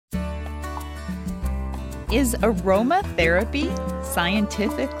Is aromatherapy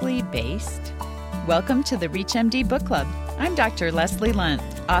scientifically based? Welcome to the ReachMD Book Club. I'm Dr. Leslie Lunt,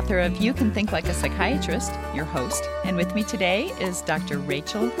 author of You Can Think Like a Psychiatrist, your host, and with me today is Dr.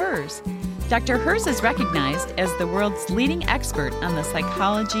 Rachel Herz. Dr. Herz is recognized as the world's leading expert on the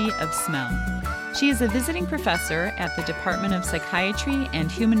psychology of smell. She is a visiting professor at the Department of Psychiatry and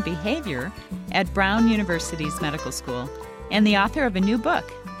Human Behavior at Brown University's Medical School and the author of a new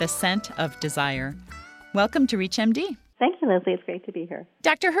book, The Scent of Desire. Welcome to ReachMD. Thank you, Leslie. It's great to be here.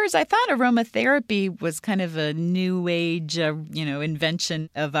 Dr. Herz, I thought aromatherapy was kind of a new age, invention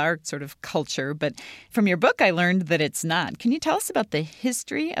of our sort of culture. But from your book, I learned that it's not. Can you tell us about the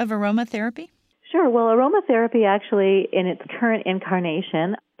history of aromatherapy? Sure. Well, aromatherapy actually, in its current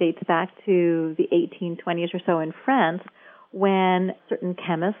incarnation, dates back to the 1820s or so in France, when a certain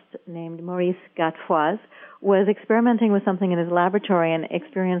chemist named Maurice Gattefoise was experimenting with something in his laboratory and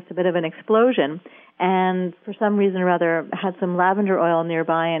experienced a bit of an explosion, and for some reason or other had some lavender oil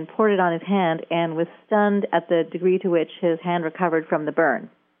nearby and poured it on his hand and was stunned at the degree to which his hand recovered from the burn.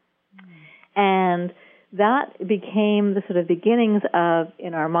 And that became the sort of beginnings of,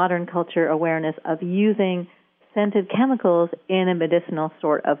 in our modern culture, awareness of using scented chemicals in a medicinal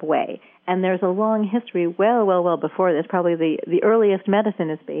sort of way. And there's a long history, well before this. Probably the earliest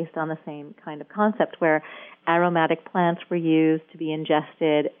medicine is based on the same kind of concept, where aromatic plants were used to be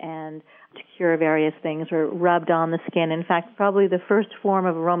ingested and to cure various things or rubbed on the skin. In fact, probably the first form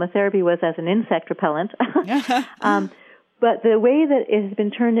of aromatherapy was as an insect repellent. But the way that it has been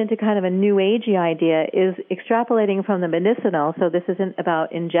turned into kind of a new agey idea is extrapolating from the medicinal. So this isn't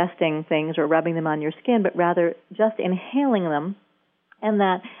about ingesting things or rubbing them on your skin, but rather just inhaling them. And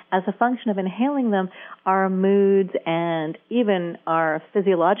that as a function of inhaling them, our moods and even our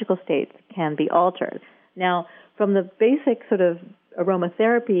physiological states can be altered. Now, from the basic sort of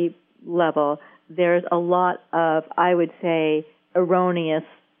aromatherapy level, there's a lot of, I would say, erroneous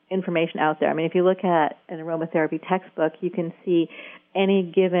information out there. I mean, if you look at an aromatherapy textbook, you can see any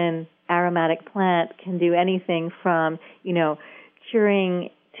given aromatic plant can do anything from, curing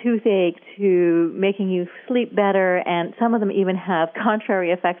toothache to making you sleep better, and some of them even have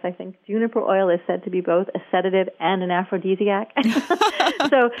contrary effects. I think juniper oil is said to be both a sedative and an aphrodisiac.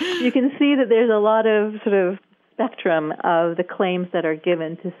 So you can see that there's a lot of sort of spectrum of the claims that are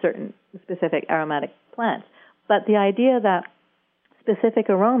given to certain specific aromatic plants. But the idea that specific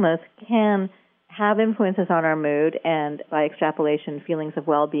aromas can have influences on our mood and, by extrapolation, feelings of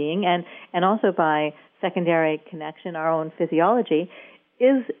well-being, and also by secondary connection, our own physiology,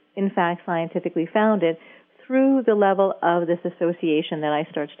 is in fact scientifically founded through the level of this association that I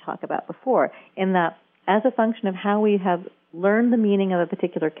started to talk about before, in that as a function of how we have learned the meaning of a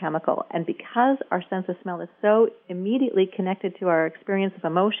particular chemical, and because our sense of smell is so immediately connected to our experience of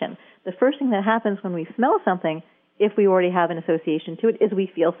emotion, the first thing that happens when we smell something, if we already have an association to it, is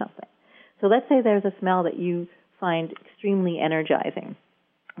we feel something. So let's say there's a smell that you find extremely energizing.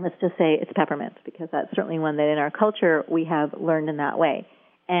 Let's just say it's peppermint, because that's certainly one that in our culture we have learned in that way.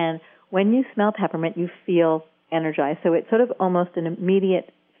 And when you smell peppermint, you feel energized. So it's sort of almost an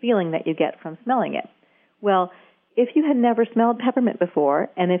immediate feeling that you get from smelling it. Well, if you had never smelled peppermint before,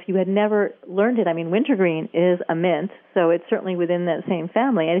 and if you had never learned it, I mean, wintergreen is a mint, so it's certainly within that same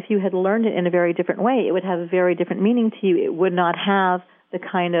family. And if you had learned it in a very different way, it would have a very different meaning to you. It would not have the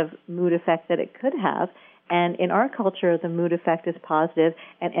kind of mood effect that it could have. And in our culture, the mood effect is positive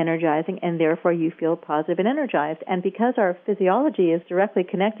and energizing, and therefore you feel positive and energized. And because our physiology is directly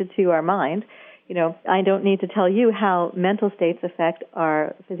connected to our mind, I don't need to tell you how mental states affect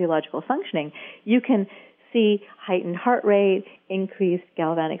our physiological functioning. You can see heightened heart rate, increased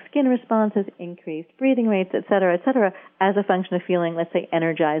galvanic skin responses, increased breathing rates, et cetera, as a function of feeling, let's say,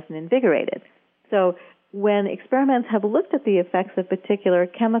 energized and invigorated. So when experiments have looked at the effects of particular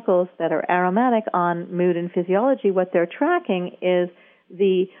chemicals that are aromatic on mood and physiology, what they're tracking is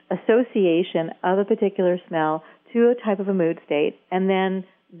the association of a particular smell to a type of a mood state, and then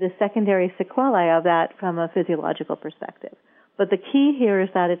the secondary sequelae of that from a physiological perspective. But the key here is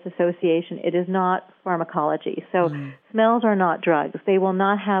that it's association. It is not pharmacology. So smells are not drugs. They will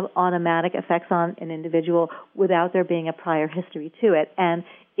not have automatic effects on an individual without there being a prior history to it. And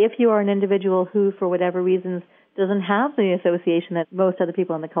if you are an individual who, for whatever reasons, doesn't have the association that most other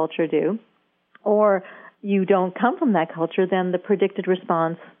people in the culture do, or you don't come from that culture, then the predicted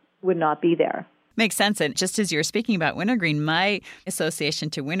response would not be there. Makes sense. And just as you were speaking about wintergreen, my association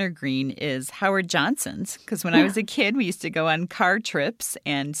to wintergreen is Howard Johnson's. Because when I was a kid, we used to go on car trips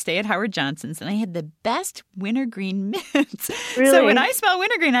and stay at Howard Johnson's, and I had the best wintergreen mints. Really? So when I smell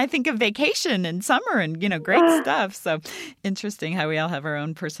wintergreen, I think of vacation and summer and, great stuff. So interesting how we all have our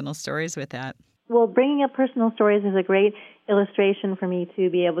own personal stories with that. Well, bringing up personal stories is a great illustration for me to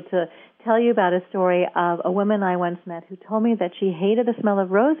be able to tell you about a story of a woman I once met who told me that she hated the smell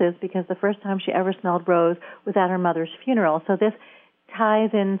of roses because the first time she ever smelled rose was at her mother's funeral. So this ties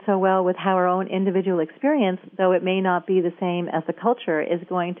in so well with how our own individual experience, though it may not be the same as the culture, is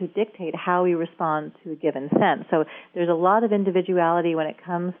going to dictate how we respond to a given scent. So there's a lot of individuality when it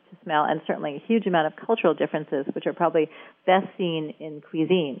comes to smell, and certainly a huge amount of cultural differences, which are probably best seen in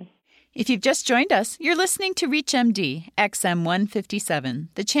cuisine. If you've just joined us, you're listening to ReachMD XM 157,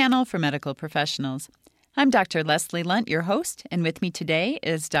 the channel for medical professionals. I'm Dr. Leslie Lunt, your host, and with me today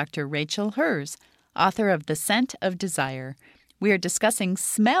is Dr. Rachel Herz, author of The Scent of Desire. We are discussing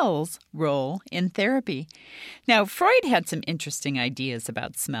smell's role in therapy. Now, Freud had some interesting ideas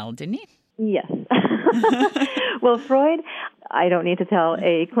about smell, didn't he? Yes. Well, Freud, I don't need to tell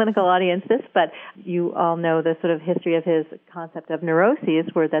a clinical audience this, but you all know the sort of history of his concept of neuroses,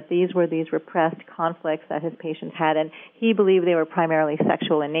 were that these were these repressed conflicts that his patients had, and he believed they were primarily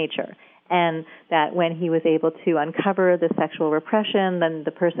sexual in nature. And that when he was able to uncover the sexual repression, then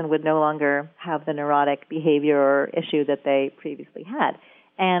the person would no longer have the neurotic behavior or issue that they previously had.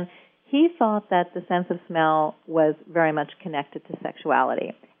 And he thought that the sense of smell was very much connected to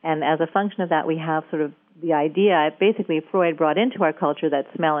sexuality. And as a function of that, we have sort of the idea, basically Freud brought into our culture, that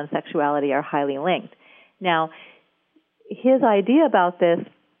smell and sexuality are highly linked. Now, his idea about this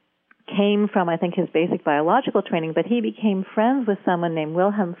came from, I think, his basic biological training, but he became friends with someone named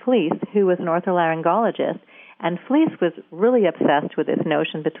Wilhelm Fliess, who was an otolaryngologist, and Fliess was really obsessed with this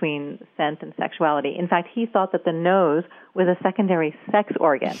notion between scent and sexuality. In fact, he thought that the nose was a secondary sex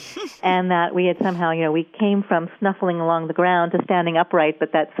organ, and that we had somehow, we came from snuffling along the ground to standing upright,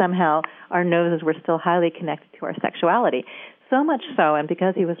 but that somehow our noses were still highly connected to our sexuality. So much so, and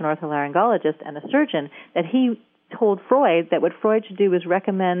because he was an otolaryngologist and a surgeon, that he told Freud that what Freud should do is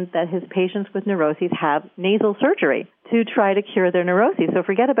recommend that his patients with neuroses have nasal surgery to try to cure their neuroses. So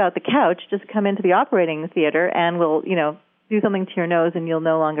forget about the couch, just come into the operating theater and we'll, do something to your nose and you'll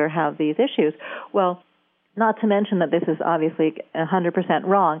no longer have these issues. Well, not to mention that this is obviously 100%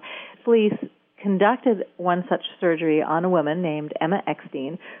 wrong. Fliess conducted one such surgery on a woman named Emma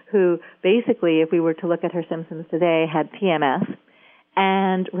Eckstein, who basically, if we were to look at her symptoms today, had PMS,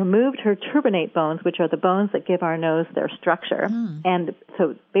 and removed her turbinate bones, which are the bones that give our nose their structure, and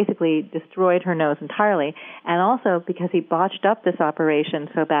so basically destroyed her nose entirely. And also, because he botched up this operation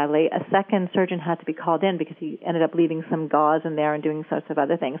so badly, a second surgeon had to be called in because he ended up leaving some gauze in there and doing sorts of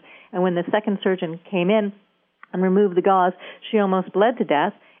other things. And when the second surgeon came in and removed the gauze, she almost bled to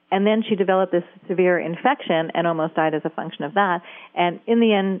death. And then she developed this severe infection and almost died as a function of that. And in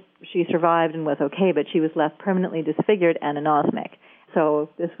the end, she survived and was okay, but she was left permanently disfigured and anosmic. So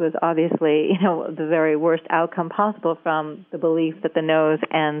this was obviously, the very worst outcome possible from the belief that the nose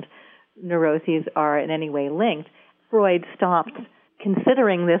and neuroses are in any way linked. Freud stopped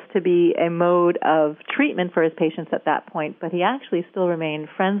considering this to be a mode of treatment for his patients at that point, but he actually still remained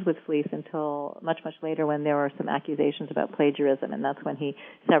friends with Fliess until much, much later when there were some accusations about plagiarism, and that's when he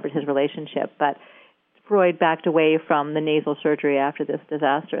severed his relationship. But Freud backed away from the nasal surgery after this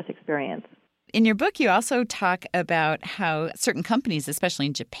disastrous experience. In your book, you also talk about how certain companies, especially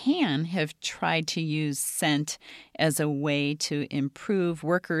in Japan, have tried to use scent as a way to improve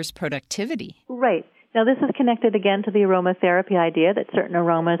workers' productivity. Right. Now, this is connected again to the aromatherapy idea that certain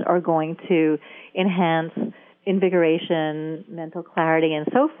aromas are going to enhance invigoration, mental clarity, and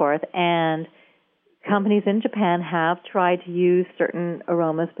so forth. And companies in Japan have tried to use certain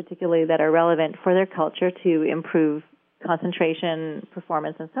aromas, particularly that are relevant for their culture, to improve concentration,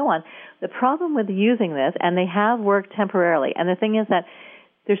 performance, and so on. The problem with using this, and they have worked temporarily, and the thing is that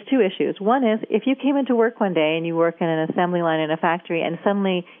there's two issues. One is, if you came into work one day and you work in an assembly line in a factory and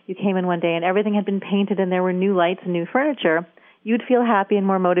suddenly you came in one day and everything had been painted and there were new lights and new furniture, you'd feel happy and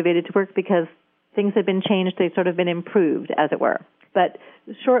more motivated to work because things had been changed, they'd sort of been improved, as it were. But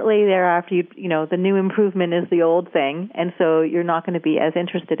shortly thereafter, the new improvement is the old thing, and so you're not going to be as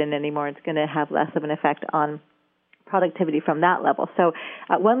interested in it anymore. It's going to have less of an effect on productivity from that level. So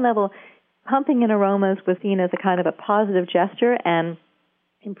at one level, pumping in aromas was seen as a kind of a positive gesture and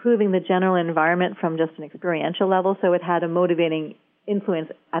improving the general environment from just an experiential level, so it had a motivating influence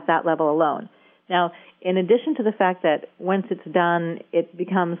at that level alone. Now, in addition to the fact that once it's done, it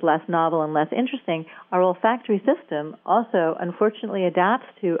becomes less novel and less interesting, our olfactory system also, unfortunately, adapts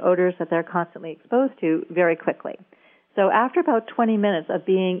to odors that they're constantly exposed to very quickly. So after about 20 minutes of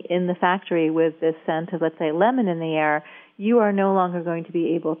being in the factory with this scent of, let's say, lemon in the air, you are no longer going to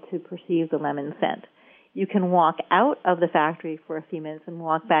be able to perceive the lemon scent. You can walk out of the factory for a few minutes and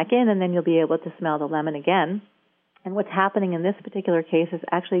walk back in, and then you'll be able to smell the lemon again. And what's happening in this particular case is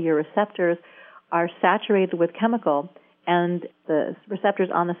actually your receptors are saturated with chemical, and the receptors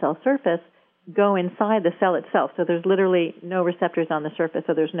on the cell surface go inside the cell itself. So there's literally no receptors on the surface,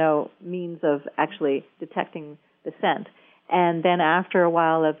 so there's no means of actually detecting the scent. And then after a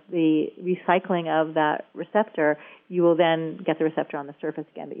while of the recycling of that receptor, you will then get the receptor on the surface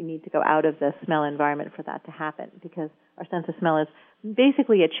again. But you need to go out of the smell environment for that to happen, because our sense of smell is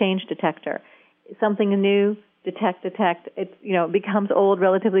basically a change detector. Something new, detect. It becomes old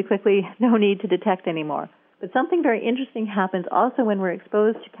relatively quickly, no need to detect anymore. But something very interesting happens also when we're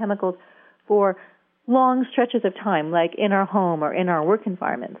exposed to chemicals for long stretches of time, like in our home or in our work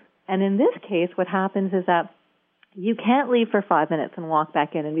environments. And in this case, what happens is that you can't leave for 5 minutes and walk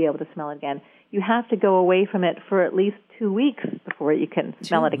back in and be able to smell it again. You have to go away from it for at least 2 weeks before you can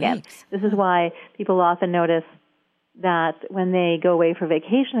smell it again. This is why people often notice that when they go away for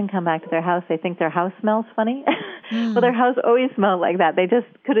vacation and come back to their house, they think their house smells funny. Well, their house always smelled like that. They just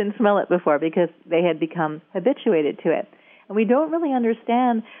couldn't smell it before because they had become habituated to it. And we don't really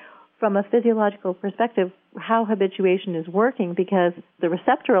understand from a physiological perspective how habituation is working, because the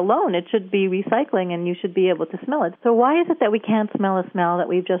receptor alone, it should be recycling and you should be able to smell it. So why is it that we can't smell a smell that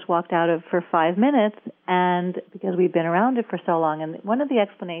we've just walked out of for 5 minutes, and because we've been around it for so long? And one of the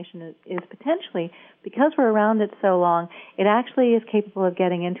explanations is potentially because we're around it so long, it actually is capable of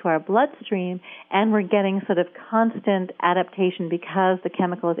getting into our bloodstream, and we're getting sort of constant adaptation because the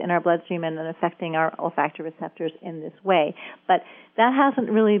chemical is in our bloodstream and then affecting our olfactory receptors in this way. But that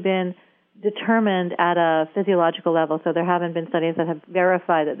hasn't really been determined at a physiological level, so there haven't been studies that have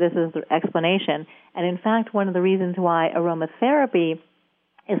verified that this is the explanation. And in fact, one of the reasons why aromatherapy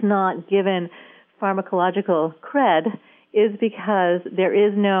is not given pharmacological cred is because there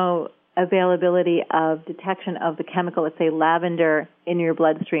is no availability of detection of the chemical, let's say lavender, in your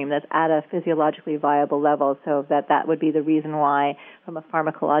bloodstream that's at a physiologically viable level, so that would be the reason why, from a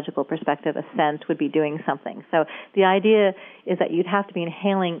pharmacological perspective, a scent would be doing something. So the idea is that you'd have to be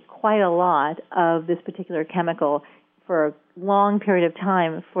inhaling quite a lot of this particular chemical for a long period of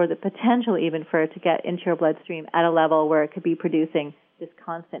time for the potential even for it to get into your bloodstream at a level where it could be producing this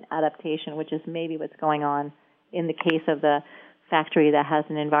constant adaptation, which is maybe what's going on in the case of the factory that has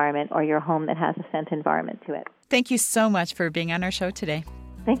an environment or your home that has a scent environment to it. Thank you so much for being on our show today.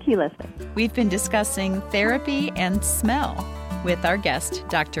 Thank you, Leslie. We've been discussing therapy and smell with our guest,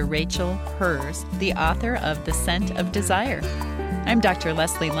 Dr. Rachel Herz, the author of The Scent of Desire. I'm Dr.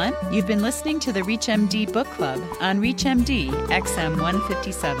 Leslie Lunt. You've been listening to the ReachMD Book Club on ReachMD XM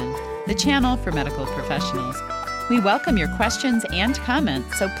 157, the channel for medical professionals. We welcome your questions and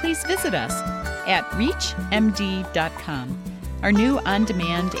comments, so please visit us at reachmd.com. Our new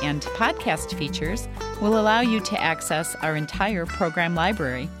on-demand and podcast features will allow you to access our entire program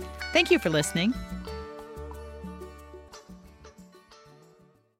library. Thank you for listening.